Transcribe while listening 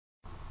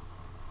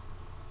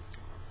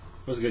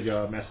What's good,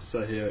 y'all?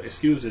 Mastacell here.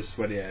 Excuse this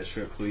sweaty ass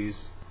shirt,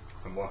 please.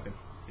 I'm walking,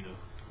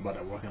 about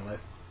that walking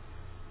life.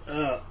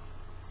 But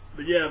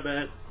yeah,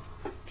 man.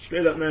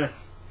 Straight up, man.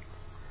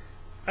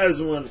 I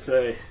just wanted to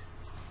say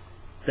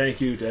thank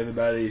you to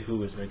everybody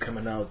who has been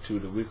coming out to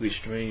the weekly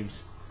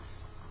streams.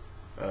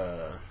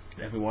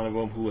 Every one of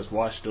them who has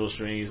watched those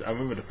streams. I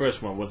remember the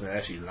first one wasn't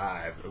actually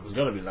live. It was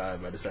gonna be live,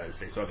 but I decided to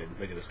say fuck it,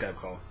 make it a Skype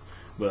call.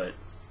 But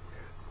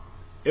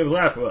it was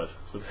live for us.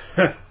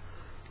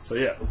 So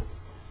yeah.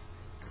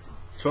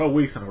 12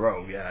 weeks in a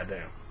row, god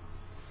damn.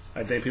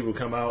 I think people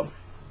come out,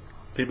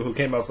 people who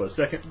came out for a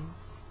second,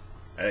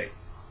 hey,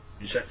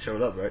 you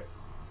showed up, right?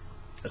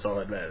 That's all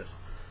that matters.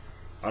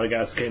 All the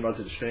guys who came out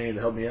to the stream to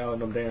help me out,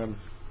 and them damn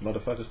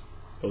motherfuckers.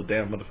 Those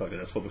damn motherfuckers,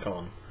 that's what we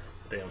call them.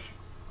 Damn,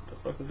 the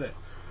fuck was that?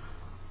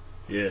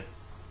 Yeah.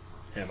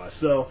 And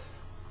myself,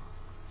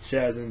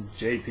 Shazin,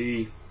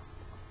 JP,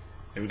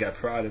 and we got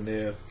Pride in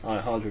there.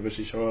 Alejandro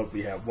Richie showed up.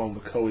 We have one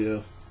with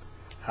Koya.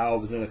 Howell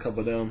was in a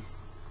couple of them.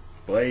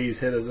 Blaze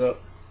hit us up.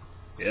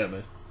 Yeah,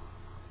 man.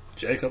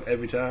 Jacob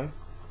every time.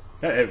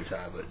 Not every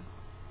time, but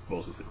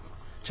most of it.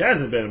 Chaz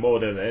has been more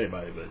than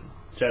anybody, but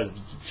Chaz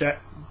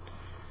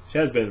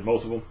has been in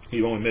most of them.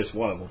 He only missed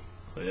one of them.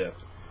 So yeah.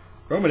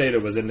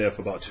 Rominator was in there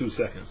for about 2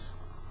 seconds.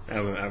 I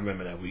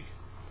remember that week.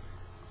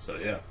 So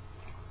yeah.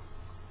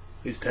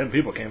 At least 10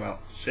 people came out.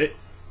 Shit.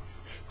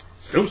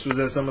 Scoops was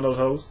in some of those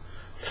hoes.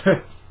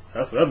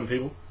 That's 11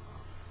 people.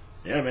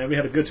 Yeah, man. We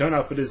had a good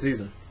turnout for this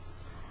season.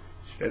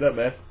 Straight up,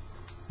 man.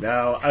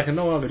 Now, I can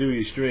no longer do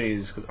these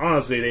streams because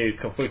honestly they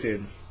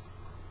conflicted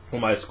with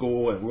my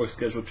school and work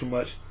schedule too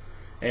much.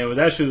 And it was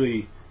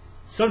actually,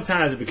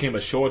 sometimes it became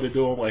a chore to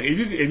do them. Like,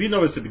 if you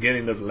notice the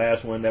beginning of the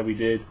last one that we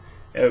did,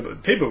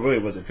 people really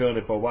wasn't feeling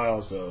it for a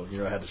while, so,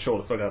 I had to show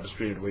the fuck out the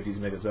stream to wake these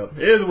niggas up.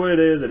 It is what it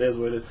is, it is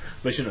what it is.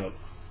 But,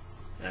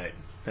 I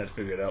had to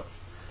figure it out.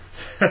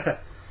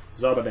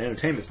 It's all about the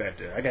entertainment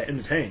factor. I got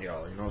entertained,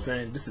 y'all. You know what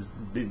I'm saying?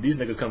 These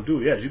niggas come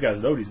through. Yeah, you guys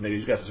know these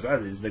niggas. You guys subscribe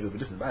to these niggas, but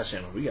this is my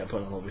channel. We got to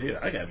put them over here.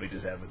 I got to make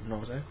this happen. You know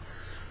what I'm saying?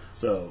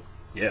 So,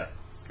 yeah.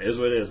 It is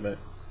what it is, man.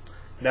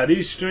 Now,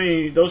 those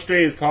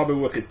streams probably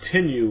will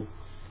continue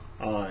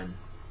on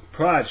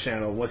Pride's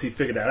channel once he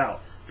figured that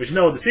out. But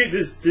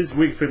this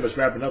week pretty much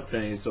wrapping up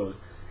things, so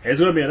it's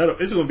gonna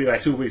be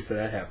like 2 weeks till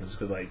that happens,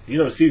 because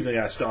the season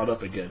got to start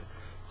up again.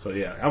 So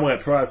yeah, I'm gonna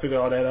let Pride figure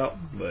all that out.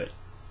 But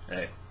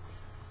hey,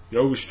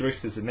 Yo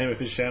Restricts is the name of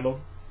his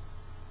channel.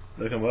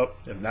 Look him up.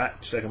 If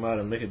not, check him out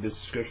and link in this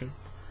description.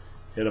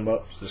 Hit him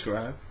up,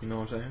 subscribe. You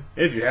know what I'm saying?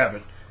 If you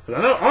haven't, because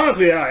I know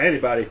honestly,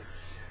 anybody.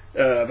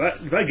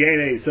 If I gain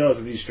any subs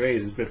from these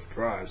streams, it's been for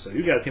Pride. So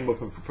you guys came up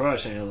from Pride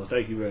channel,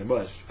 thank you very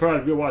much. Pride,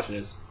 if you're watching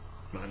this,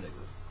 my nigga.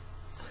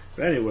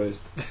 So anyways,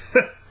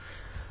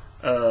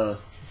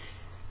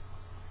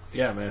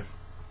 yeah, man.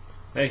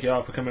 Thank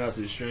y'all for coming out to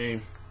the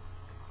stream.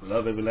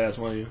 Love every last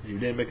one of you. If you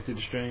didn't make it to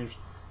the streams,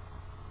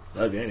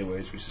 love you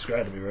anyways. You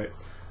subscribe to me, right?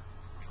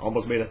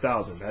 Almost made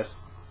 1,000. It's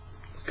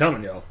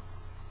coming, y'all.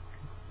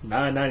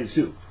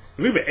 992.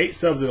 If we made 8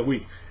 subs in a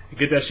week and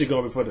get that shit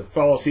going before the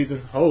fall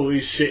season,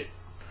 holy shit.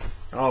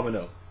 I don't even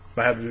know.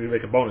 Might have to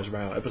make a bonus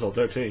round, episode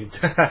 13.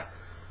 I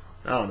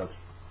don't know.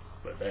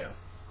 But damn.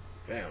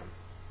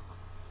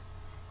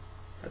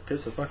 I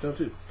pissed the fuck up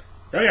too.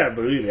 Y'all gotta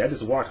believe me, I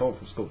just walked home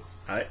from school.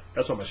 Alright?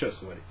 That's why my shirt's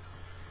sweaty.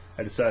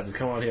 I decided to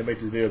come on here and make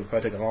this video before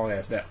I take a long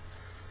ass nap.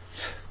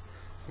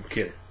 I'm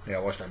kidding. I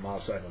gotta watch that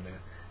mob site on there.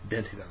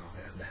 Then take that long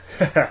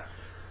ass nap.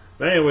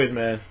 But anyways,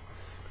 man.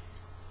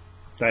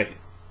 Thank you.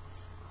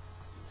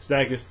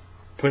 Thank you.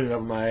 Putting it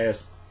up my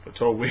ass for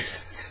 12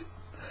 weeks.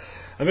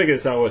 I'm making it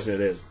sound worse than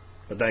it is.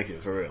 But thank you,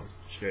 for real.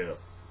 Straight up.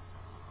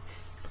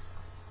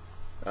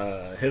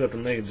 Hit up the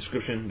link in the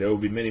description. There will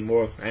be many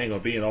more. I ain't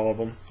gonna be in all of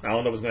them. I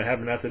don't know what's gonna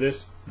happen after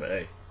this, but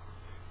hey.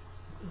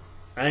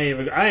 I ain't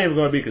even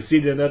gonna be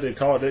conceited enough to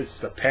call this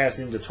the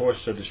passing the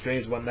torch to the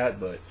streams and whatnot,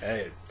 but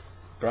hey,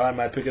 Brian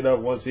might pick it up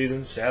one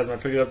season, Shaz might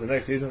pick it up the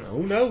next season.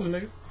 Who knows,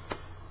 nigga?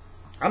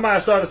 I might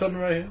have started something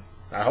right here.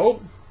 I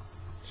hope.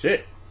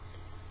 Shit.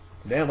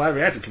 Damn, my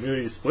reactor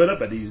community is split up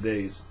at these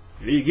days.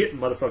 You get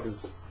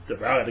motherfuckers to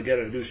rally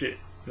together and do shit.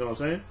 You know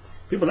what I'm saying?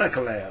 People like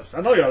collabs. I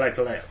know y'all like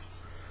collabs.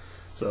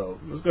 So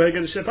let's go ahead and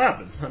get the shit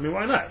popping. I mean,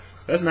 why not?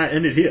 Let's not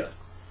end it here.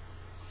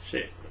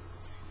 Shit.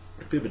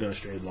 People done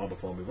straight long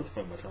before me. What the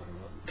fuck am I talking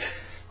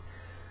about?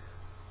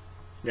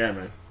 Yeah,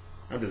 man.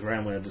 I'm just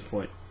rambling at this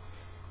point.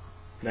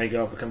 Thank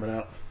y'all for coming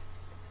out.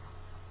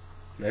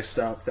 Next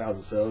stop,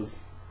 1,000 cells.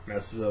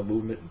 Mastacell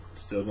movement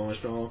still going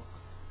strong.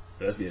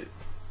 Let's get it.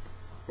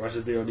 Watch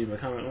this video, leave me a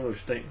comment on what you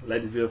think.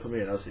 Like this video for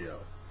me, and I'll see y'all.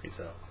 Peace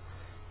out.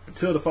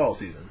 Until the fall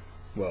season.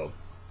 Well,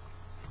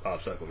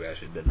 off cycle we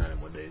actually did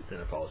 91 days. Then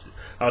the fall season.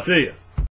 I'll see ya.